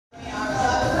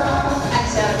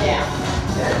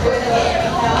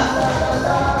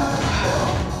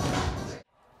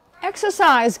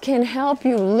Exercise can help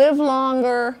you live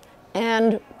longer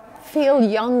and feel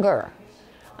younger.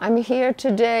 I'm here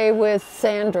today with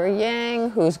Sandra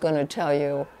Yang, who's going to tell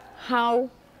you how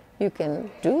you can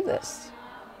do this.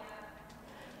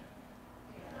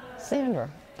 Sandra.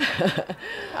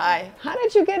 Hi. How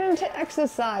did you get into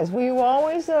exercise? Were you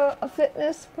always a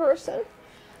fitness person?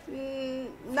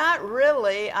 Not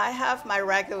really. I have my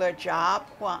regular job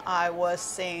when I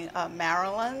was in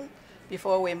Maryland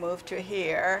before we moved to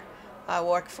here. I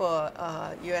worked for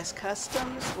U.S.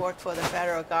 Customs, worked for the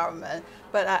federal government,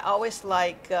 but I always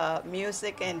like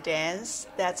music and dance.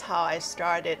 That's how I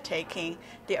started taking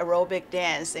the aerobic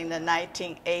dance in the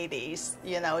 1980s.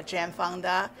 You know, Jane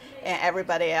Fonda and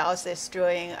everybody else is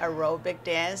doing aerobic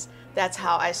dance. That's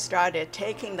how I started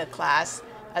taking the class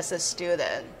as a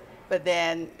student. But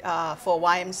then for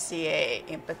YMCA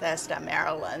in Bethesda,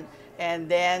 Maryland, and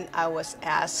then I was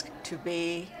asked to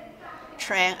be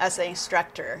trained as an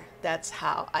instructor. That's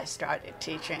how I started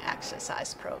teaching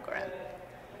exercise program.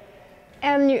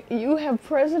 And you have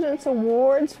President's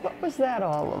Awards. What was that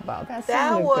all about?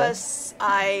 That was,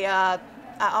 I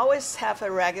always have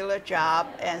a regular job,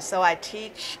 and so I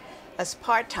teach as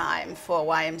part-time for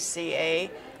YMCA,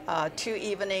 2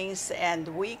 evenings and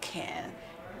weekend.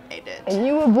 And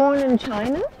you were born in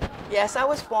China? Yes, I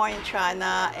was born in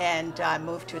China, and I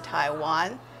moved to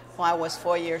Taiwan when I was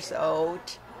 4 years old.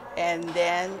 And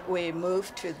then we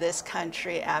moved to this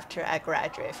country after I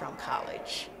graduated from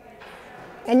college.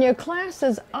 And your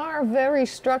classes are very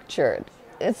structured.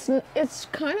 It's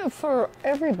kind of for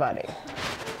everybody.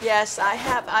 Yes,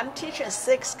 I'm teaching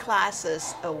 6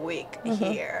 classes a week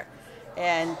here.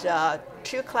 And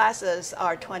 2 classes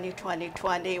are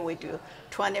 20-20-20. We do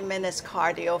 20 minutes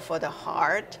cardio for the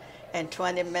heart and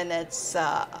 20 minutes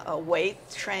weight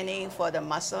training for the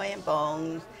muscle and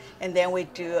bone. And then we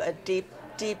do a deep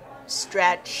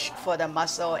stretch for the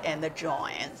muscle and the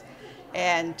joints.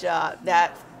 And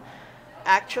that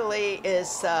actually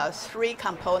is 3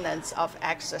 components of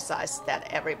exercise that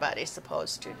everybody's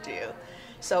supposed to do.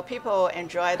 So people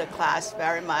enjoy the class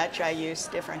very much. I use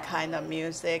different kind of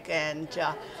music, and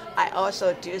I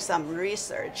also do some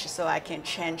research so I can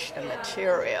change the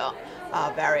material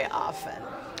very often.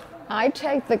 I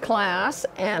take the class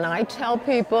and I tell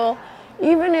people,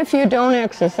 even if you don't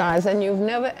exercise and you've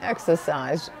never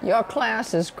exercised, your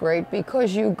class is great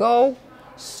because you go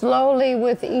slowly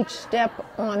with each step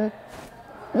on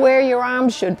where your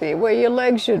arms should be, where your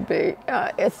legs should be.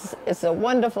 It's a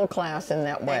wonderful class in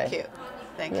that way. Thank you.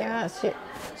 Thank you. Yes,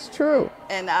 it's true.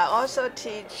 And I also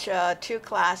teach 2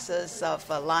 classes of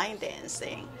line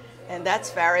dancing, and that's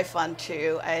very fun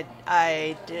too.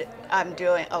 I'm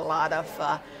doing a lot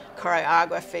of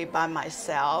choreography by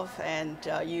myself and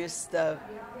use the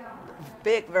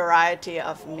big variety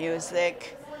of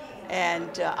music, and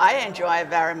I enjoy it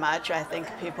very much. I think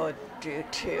people do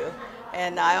too.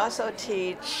 And I also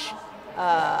teach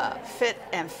Fit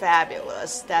and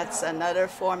Fabulous. That's another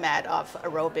format of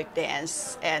aerobic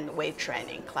dance and weight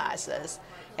training classes.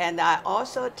 And I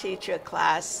also teach a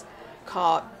class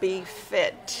called Be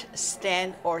Fit,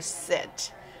 Stand or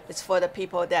Sit. It's for the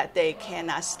people that they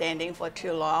cannot standing for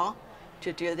too long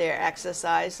to do their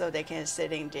exercise, so they can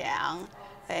sitting down.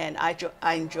 And I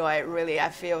enjoy it really. I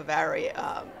feel very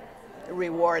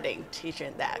rewarding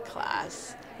teaching that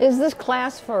class. Is this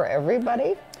class for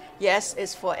everybody? Yes,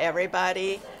 it's for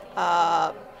everybody.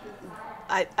 I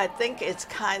think it's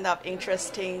kind of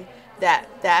interesting that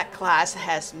that class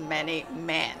has many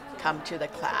men come to the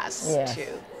class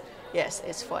too. Yes,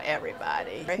 it's for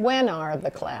everybody. When are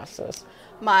the classes?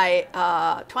 My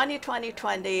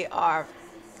 20-20-20 are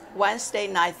Wednesday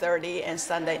 9:30 and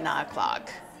Sunday 9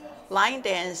 o'clock. Line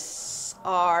dance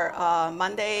are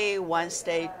Monday,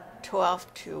 Wednesday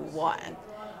 12 to 1.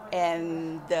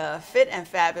 And the Fit and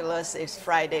Fabulous is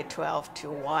Friday 12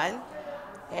 to 1.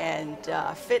 And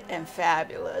Fit and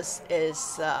Fabulous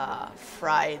is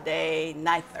Friday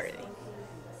 9:30.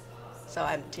 So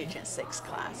I'm teaching 6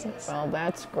 classes. Well,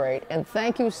 that's great. And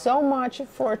thank you so much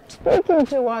for speaking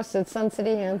to us at Sun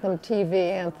City Anthem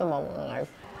TV, Anthem Alive.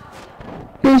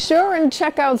 Be sure and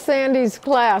check out Sandy's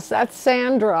class. That's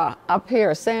Sandra up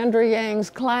here, Sandra Yang's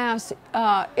class.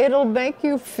 It'll make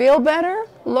you feel better,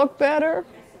 look better,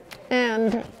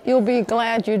 and you'll be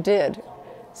glad you did.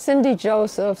 Cindy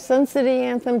Joseph, Sun City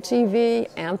Anthem TV,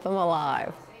 Anthem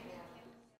Alive.